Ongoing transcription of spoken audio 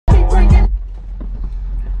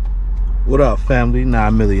What up, family?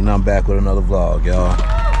 9 million. I'm back with another vlog, y'all.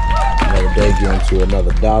 Another day getting to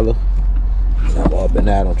another dollar. I'm up and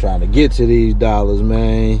out. I'm trying to get to these dollars,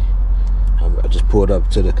 man. I just pulled up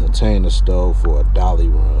to the container store for a Dolly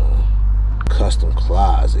run. Custom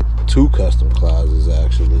closet. 2 custom closets,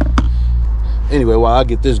 actually. Anyway, while I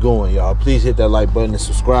get this going, y'all, please hit that like button and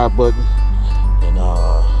subscribe button. And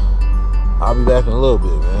I'll be back in a little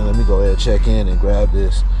bit, man. Let me go ahead and check in and grab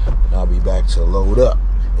this. And I'll be back to load up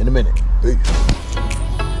in a minute. Peace.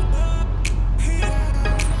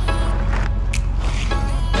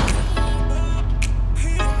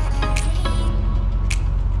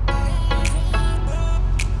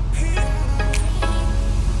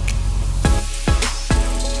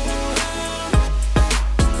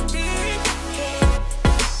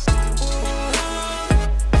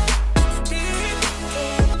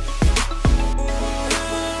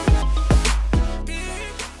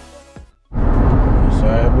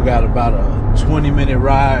 We got about a 20-minute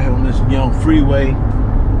ride on this young freeway.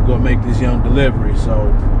 We're gonna make this young delivery,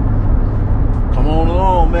 so come on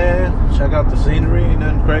along, man. Check out the scenery, ain't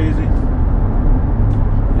nothing crazy.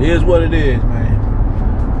 It is what it is, man.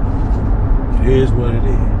 It is what it is.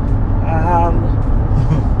 I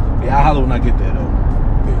holler. Yeah, I holler when I get there, though.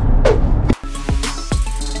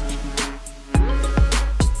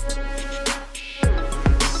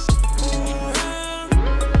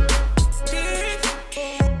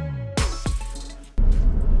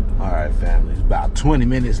 Family, it's about 20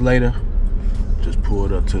 minutes later. Just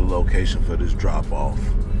pulled up to the location for this drop off.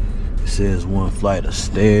 It says 1 flight of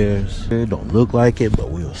stairs. It don't look like it,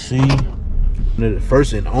 but we'll see. The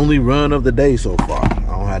first and only run of the day so far. I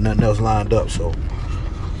don't have nothing else lined up, so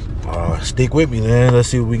stick with me, man. Let's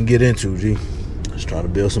see what we can get into, G. Let's try to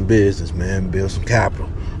build some business, man. Build some capital.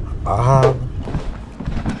 Our house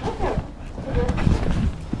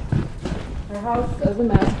is a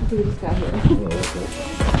mess. We just got here.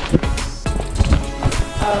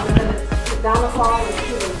 And then it's down the hall with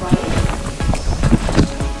 2 of them.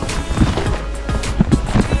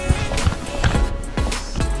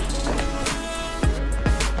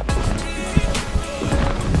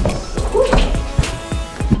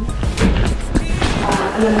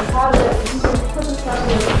 And then the closet, you can put the stuff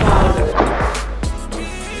in the closet.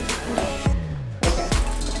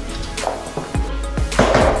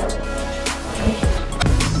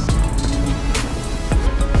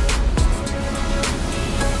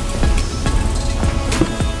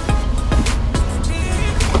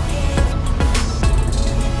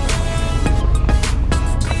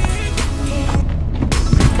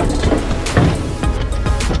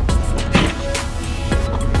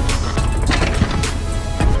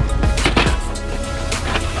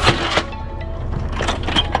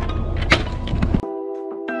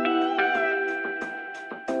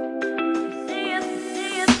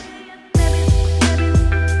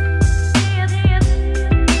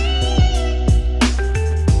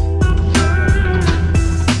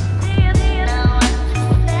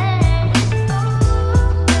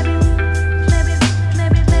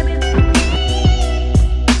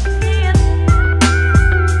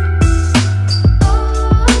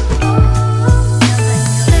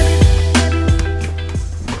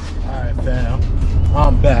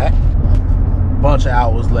 Bunch of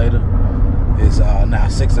hours later. It's now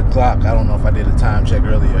 6 o'clock. I don't know if I did a time check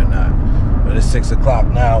earlier or not, but it's 6 o'clock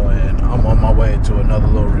now, and I'm on my way to another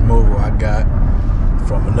little removal I got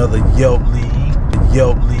from another Yelp lead.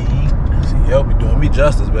 Yelp be doing me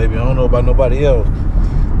justice, baby. I don't know about nobody else,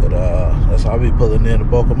 but that's how I be pulling in the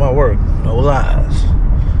bulk of my work. No lies.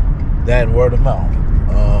 That and word of mouth.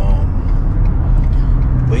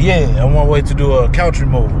 But yeah, I'm on my way to do a couch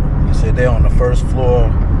removal. They said they're on the 1st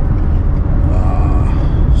floor.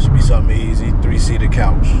 Should be something easy. 3-seater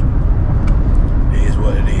couch. It is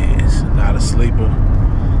what it is. Not a sleeper.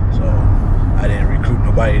 So I didn't recruit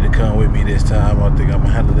nobody to come with me this time. I think I'm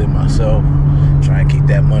gonna handle it myself. Try and keep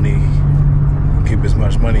that money, keep as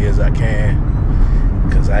much money as I can,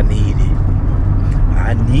 cause I need it.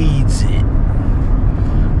 I needs it.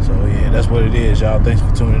 So yeah, that's what it is, y'all. Thanks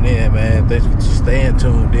for tuning in, man. Thanks for staying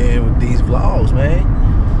tuned in with these vlogs, man.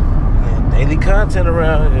 And daily content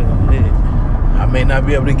around here. I may not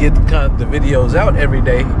be able to get the videos out every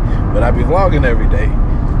day, but I be vlogging every day.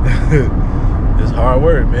 It's hard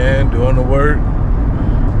work, man. Doing the work,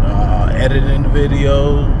 editing the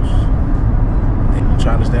videos, and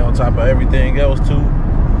trying to stay on top of everything else too.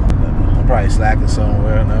 I'm probably slacking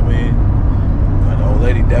somewhere, you know what I mean? But the old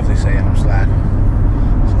lady definitely saying I'm slacking.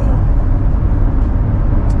 So,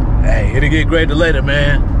 hey, it'll get greater later,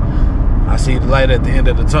 man. I see the light at the end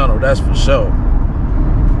of the tunnel, that's for sure.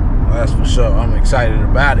 That's for sure. I'm excited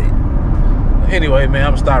about it. Anyway, man,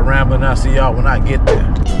 I'm gonna start rambling. I'll see y'all when I get there.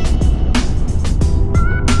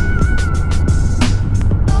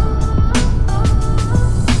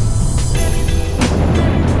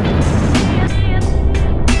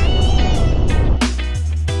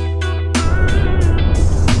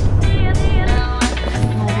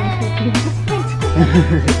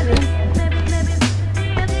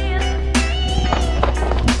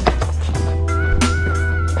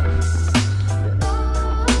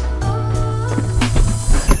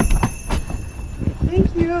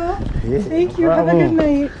 Thank you. Have a good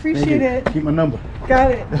night. Appreciate it. Keep my number.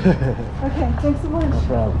 Got it. Okay, thanks so much. No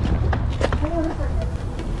problem. Hang on a second.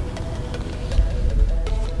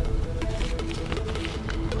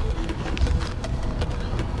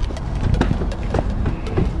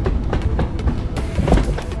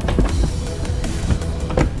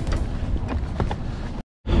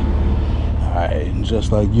 Alright, and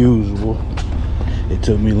just like usual, it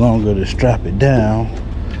took me longer to strap it down,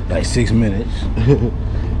 like 6 minutes.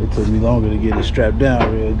 It took me longer to get it strapped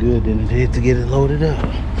down real good than it did to get it loaded up.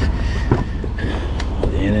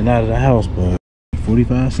 In and out of the house, but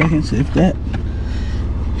 45 seconds, if that.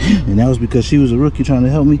 And that was because she was a rookie trying to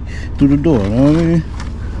help me through the door, you know what I mean?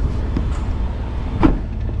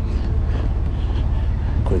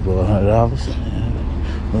 Quick little $100,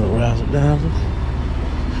 little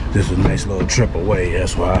 $1,000. This was a nice little trip away,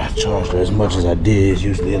 that's why I charged her as much as I did. It's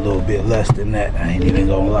usually a little bit less than that, I ain't even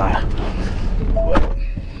gonna lie. But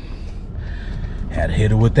had to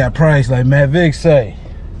hit her with that price, like Matt Vick say.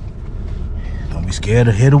 Don't be scared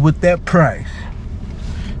to hit her with that price.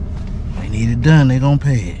 They need it done, they gonna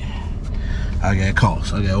pay it. I got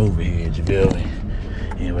costs, I got overhead, you feel me?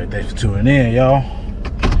 Anyway, thanks for tuning in, y'all.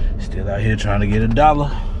 Still out here trying to get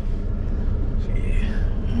 $1.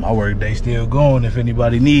 Yeah, my work day still going if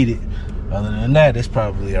anybody need it. Other than that, it's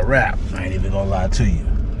probably a wrap. I ain't even gonna lie to you.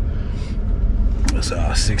 It's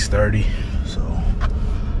 6:30, so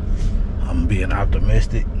I'm being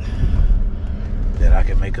optimistic that I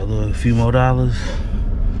can make a few more dollars.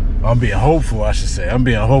 I'm being hopeful, I should say. I'm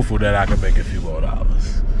being hopeful that I can make a few more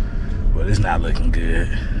dollars. But it's not looking good.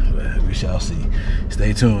 But we shall see.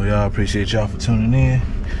 Stay tuned, y'all. Appreciate y'all for tuning in.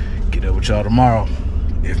 Get up with y'all tomorrow,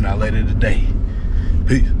 if not later today.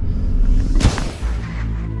 Peace.